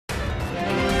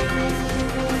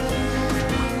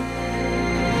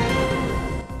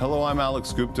I'm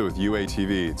Alex Gupta with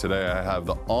UATV. Today I have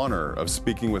the honor of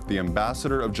speaking with the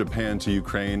Ambassador of Japan to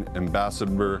Ukraine,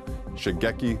 Ambassador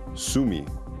Shigeki Sumi.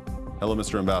 Hello,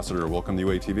 Mr. Ambassador. Welcome to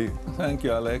UATV. Thank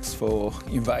you, Alex, for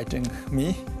inviting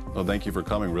me. Well, thank you for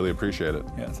coming. Really appreciate it.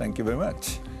 Yeah, thank you very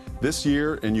much. This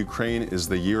year in Ukraine is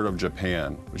the Year of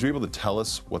Japan. Would you be able to tell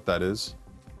us what that is?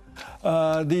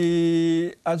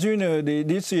 As you know,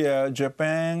 this year,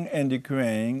 Japan and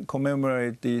Ukraine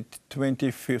commemorate the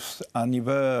 25th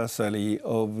anniversary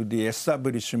of the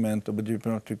establishment of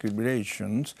diplomatic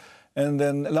relations. And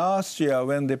then last year,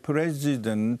 when the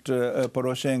President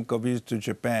Poroshenko visited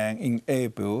Japan in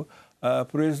April,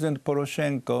 President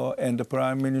Poroshenko and the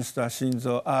Prime Minister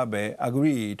Shinzo Abe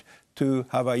agreed to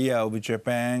have a year of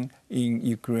Japan in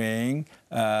Ukraine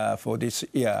for this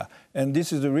year. And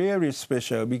this is really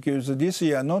special because this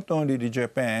year, not only the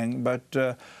Japan, but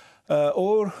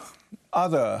all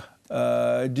other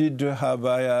did have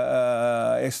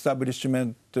a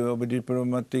establishment of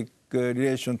diplomatic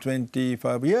relation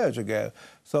 25 years ago.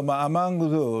 So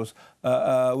among those,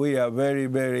 we are very,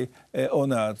 very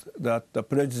honored that the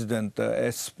President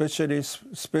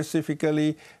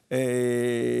specifically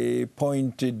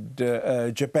pointed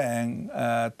Japan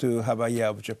to have a year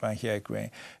of Japan here in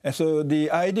Ukraine. And so the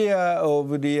idea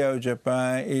of the year of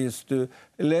Japan is to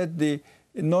let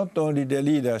not only the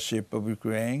leadership of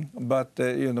Ukraine, but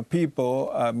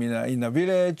people in a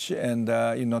village and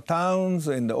towns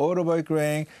and all over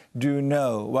Ukraine do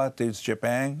know what is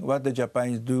Japan, what the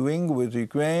Japan is doing with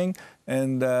Ukraine,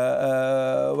 and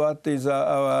what is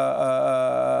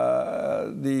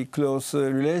the close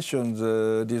relations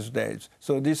these days.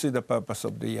 So this is the purpose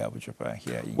of the year of Japan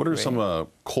here in Ukraine. What are some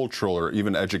cultural or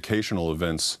even educational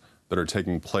events that are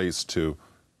taking place to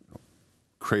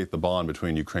create the bond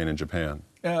between Ukraine and Japan?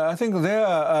 I think there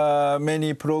are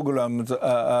many programs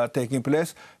taking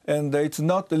place, and it's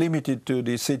not limited to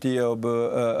the city of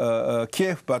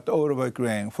Kiev, but all over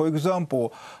Ukraine. For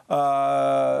example,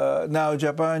 now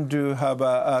Japan do have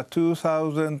a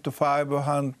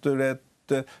 2,500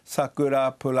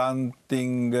 sakura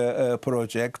planting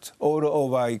projects all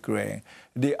over Ukraine.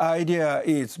 The idea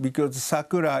is because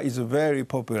sakura is very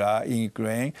popular in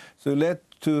Ukraine, so let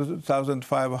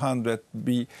 2,500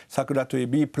 sakura tree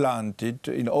be planted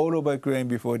in all over Ukraine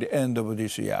before the end of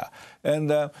this year.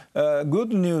 And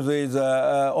good news is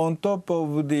on top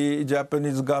of the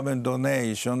Japanese government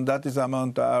donation, that is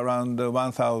amount around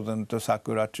 1,000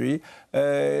 sakura tree.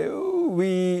 The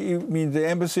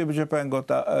Embassy of Japan got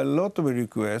a lot of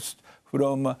requests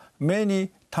from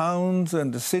many towns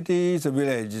and cities,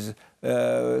 villages,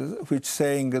 which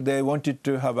saying they wanted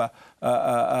to have a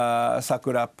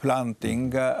sakura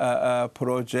planting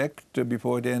project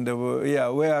before the end of the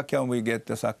year. Where can we get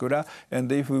the sakura?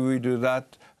 And if we do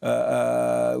that,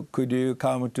 could you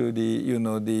come to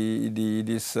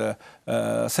this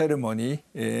ceremony?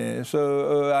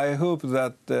 So I hope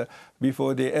that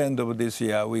before the end of this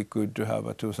year, we could have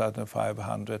a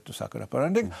 2,500 sakura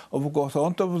planting. Of course,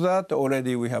 on top of that,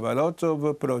 already we have a lot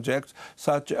of projects,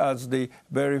 such as the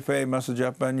very famous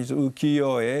Japanese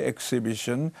ukiyo-e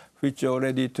exhibition, which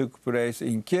already took place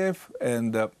in Kiev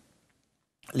and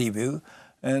Lviv.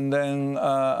 And then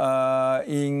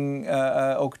in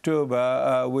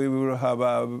October, we will have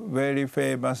a very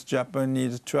famous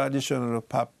Japanese traditional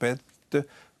puppet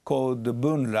called the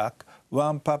bunrak.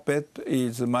 One puppet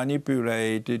is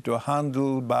manipulated or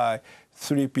handled by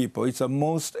 3 people. It's a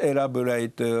most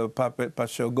elaborate puppet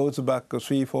show. Goes back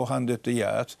 300-400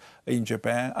 years in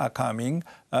Japan are coming.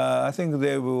 I think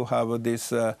they will have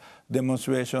this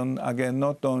demonstration again,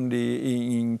 not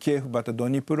only in Kiev, but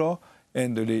Dnipro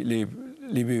and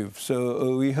Lviv.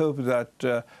 So we hope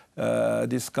that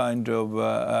this kind of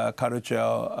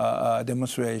cultural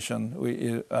demonstration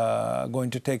is going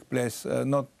to take place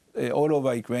not all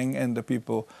over Ukraine, and the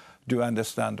people do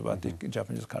understand what the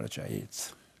Japanese culture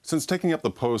is. Since taking up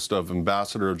the post of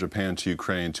Ambassador of Japan to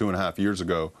Ukraine 2.5 years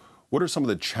ago, what are some of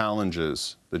the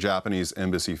challenges the Japanese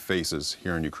embassy faces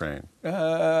here in Ukraine?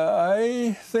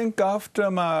 I think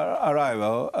after my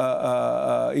arrival,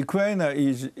 Ukraine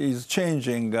is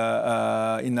changing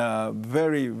in a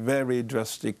very, very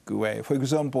drastic way. For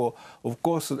example, of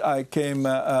course, I came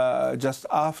just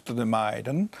after the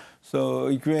Maidan, so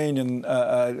Ukrainian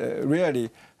really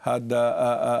had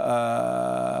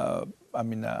a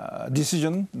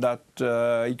decision that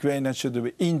Ukraine should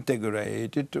be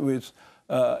integrated with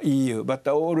EU, but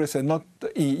I always say not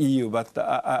EU, but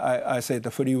I say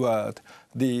the free world,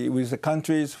 with the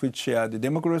countries which share the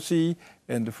democracy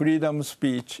and freedom of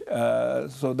speech.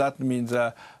 So that means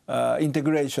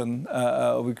integration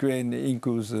of Ukraine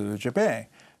includes Japan.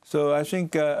 So I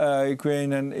think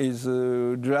Ukraine is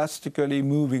drastically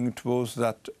moving towards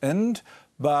that end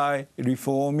by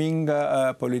reforming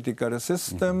political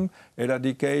system,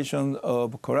 eradication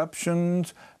of corruption,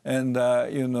 and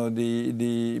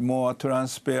the more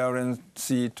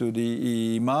transparency to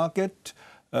the market,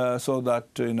 so that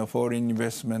foreign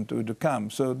investment would come.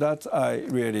 So that I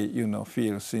really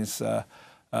feel since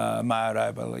my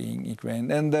arrival in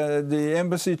Ukraine. And the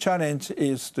embassy challenge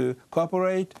is to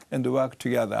cooperate and work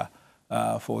together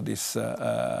for this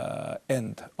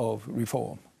end of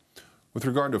reform. With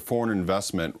regard to foreign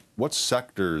investment, what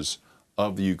sectors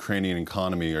of the Ukrainian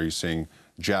economy are you seeing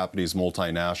Japanese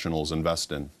multinationals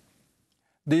invest in?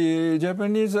 The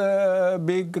Japanese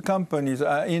big companies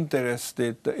are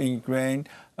interested in Ukraine.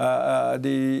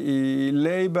 The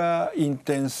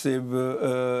labor-intensive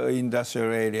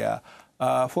industrial area.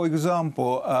 For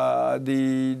example,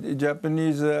 the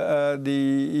Japanese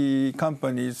the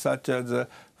companies such as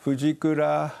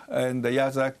Fujikura and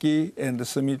Yazaki and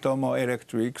Sumitomo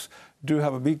Electrics do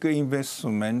have a big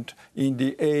investment in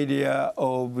the area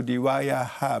of the wire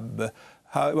hub.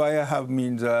 Wire hub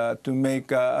means to make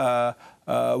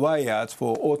wires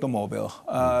for automobile.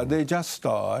 They just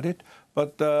started,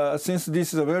 but since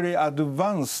this is a very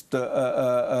advanced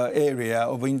area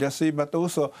of industry, but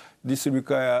also this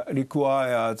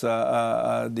requires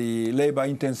the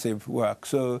labor-intensive work.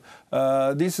 So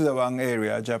this is one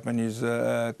area Japanese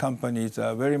companies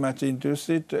are very much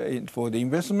interested in for the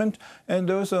investment,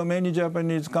 and also many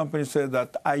Japanese companies say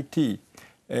that IT.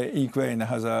 Ukraine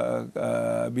has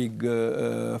a big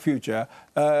future.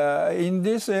 In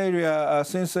this area,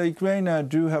 since Ukraine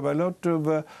do have a lot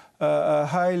of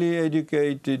highly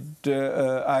educated,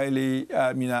 IT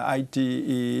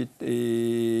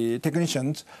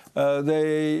technicians,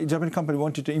 the Japanese company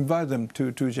wanted to invite them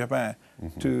to Japan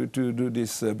to do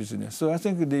this business. So I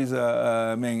think these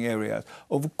are main areas.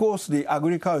 Of course, the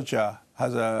agriculture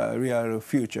has a real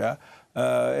future.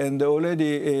 And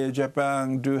already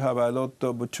Japan do have a lot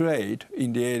of trade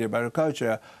in the area of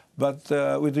agriculture, but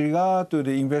with regard to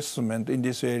the investment in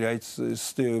this area, it's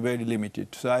still very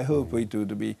limited. So I hope it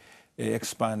would be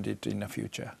expanded in the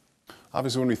future.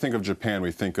 Obviously, when we think of Japan,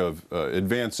 we think of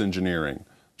advanced engineering,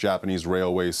 Japanese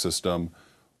railway system.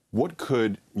 What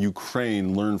could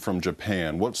Ukraine learn from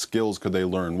Japan? What skills could they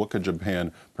learn? What could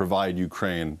Japan provide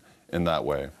Ukraine in that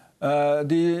way?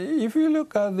 If you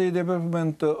look at the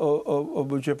development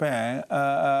of Japan,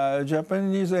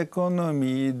 Japanese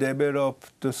economy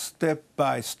developed step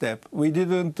by step. We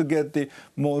didn't get the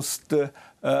most, the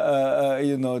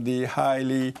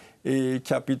highly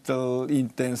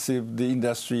capital-intensive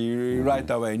industry right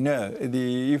away. No,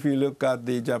 if you look at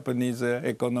the Japanese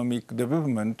economic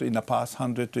development in the past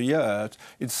 100 years,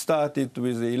 it started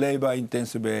with the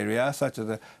labor-intensive areas such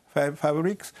as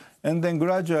fabrics, and then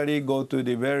gradually go to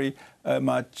the very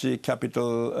much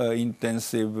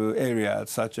capital-intensive areas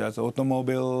such as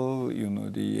automobile,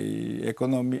 the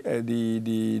economy,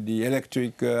 the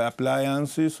electric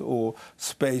appliances or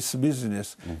space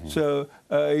business. So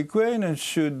Ukraine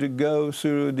should go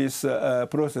through this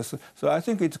process. So I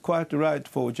think it's quite right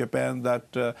for Japan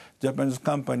that Japanese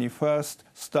company first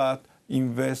start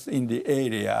invest in the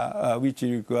area which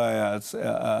requires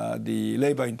the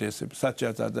labor-intensive, such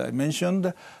as I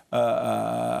mentioned,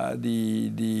 the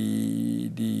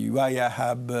wire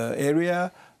hub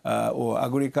area or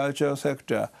agricultural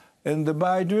sector. And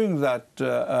by doing that,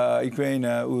 Ukraine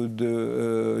would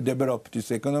develop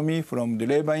this economy from the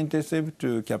labor-intensive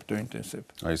to capital-intensive.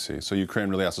 I see. So Ukraine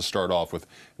really has to start off with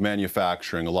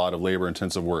manufacturing, a lot of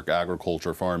labor-intensive work,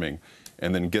 agriculture, farming,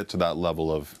 and then get to that level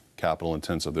of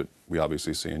capital-intensive that we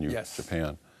obviously see in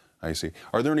Japan. I see.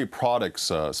 Are there any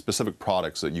products, specific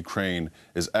products that Ukraine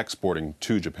is exporting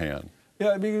to Japan?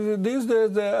 Yeah, because these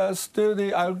days still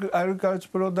the agriculture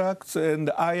products and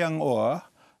iron ore.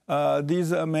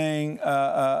 These are main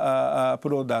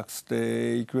products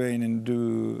the Ukrainians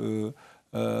do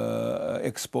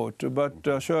export.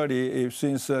 But surely,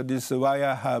 since this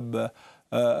wire hub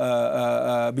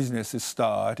business is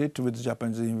started with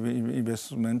Japanese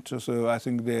investment, so I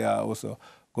think they are also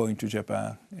going to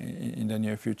Japan in the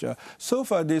near future. So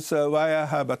far, this wire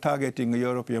hub are targeting the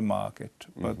European market,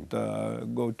 but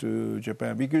go to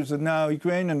Japan because now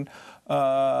Ukraine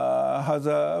has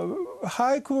a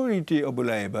high quality of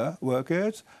labor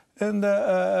workers and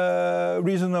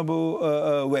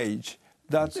reasonable wage.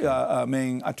 That's our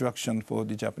main attraction for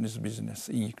the Japanese business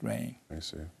in Ukraine. I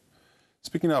see.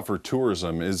 Speaking now for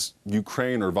tourism, is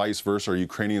Ukraine or vice versa, are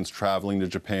Ukrainians traveling to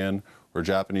Japan or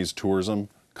Japanese tourism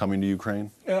coming to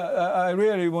Ukraine? I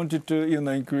really wanted to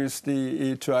increase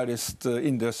the tourist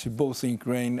industry both in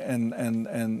Ukraine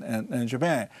and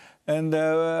Japan. And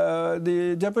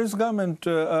the Japanese government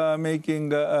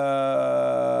making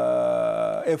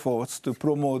efforts to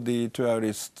promote the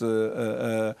tourist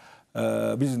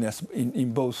business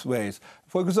in both ways.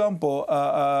 For example,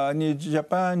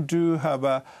 Japan do have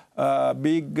a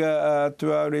big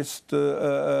tourist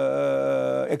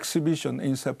exhibition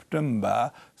in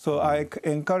September. So I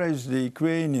encourage the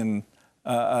Ukrainian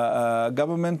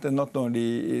government, and not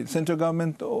only central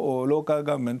government or local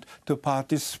government, to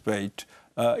participate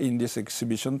in this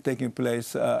exhibition taking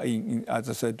place, as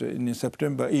I said, in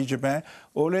September in Japan.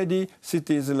 Already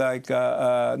cities like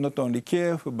not only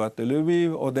Kiev, but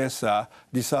Lviv, Odessa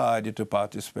decided to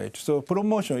participate. So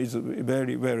promotion is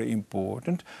very, very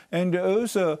important. And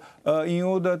also, in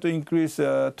order to increase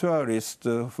tourists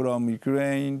from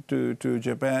Ukraine to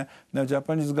Japan, the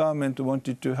Japanese government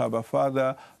wanted to have a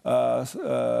further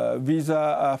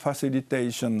visa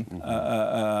facilitation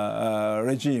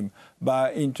regime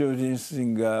by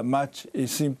introducing a much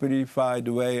simplified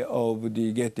way of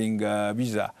getting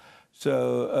visa.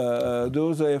 So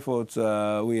those are efforts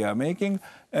we are making.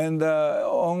 And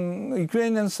on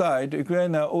Ukrainian side,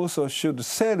 Ukraine also should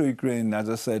sell Ukraine, as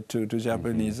I said, to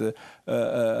Japanese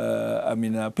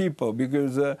people,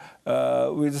 because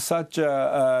with such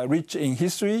rich in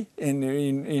history,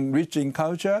 in rich in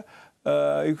culture,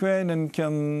 Ukraine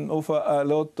can offer a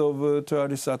lot of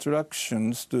tourist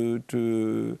attractions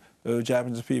to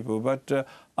Japanese people. But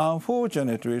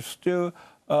unfortunately, still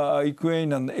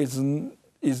Ukraine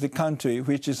is the country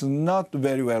which is not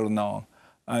very well known.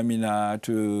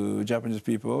 To Japanese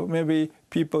people. Maybe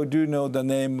people do know the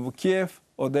name of Kiev,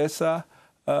 Odessa,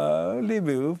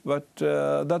 Lviv, but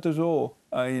that is all.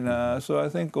 So I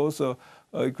think also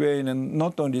Ukraine, and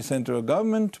not only central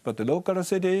government, but the local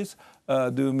cities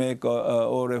do make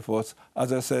all efforts,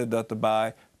 as I said, that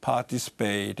by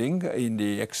participating in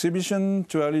the exhibition,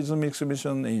 tourism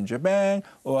exhibition in Japan,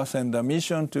 or send a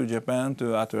mission to Japan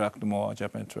to attract more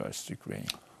Japanese tourists to Ukraine.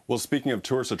 Well, speaking of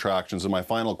tourist attractions, and my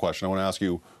final question, I want to ask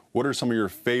you, what are some of your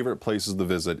favorite places to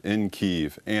visit in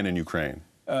Kyiv and in Ukraine?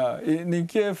 In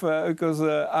Kiev, because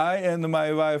I and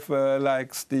my wife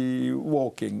likes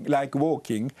walking.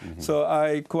 Mm-hmm. So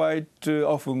I quite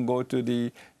often go to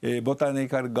the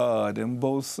botanical garden,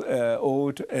 both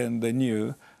old and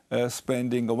new,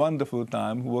 spending a wonderful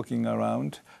time walking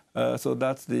around. So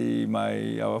that's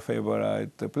our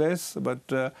favorite place.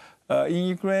 But in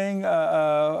Ukraine,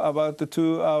 about a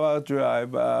 2-hour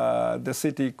drive, the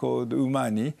city called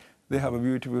Umani, they have a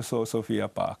beautiful Sofia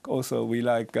Park. Also, we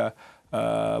like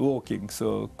walking,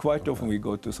 so quite often we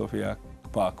go to Sofia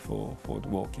Park for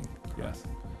walking. Yes.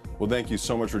 Well, thank you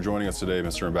so much for joining us today,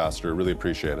 Mr. Ambassador. Really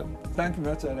appreciate it. Thank you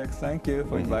much, Alex. Thank you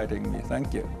for inviting me.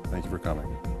 Thank you. Thank you for coming.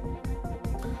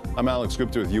 I'm Alex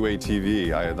Gupta with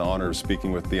UATV. I had the honor of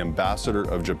speaking with the Ambassador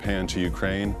of Japan to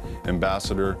Ukraine,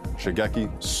 Ambassador Shigeki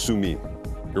Sumi.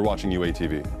 You're watching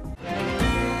UATV.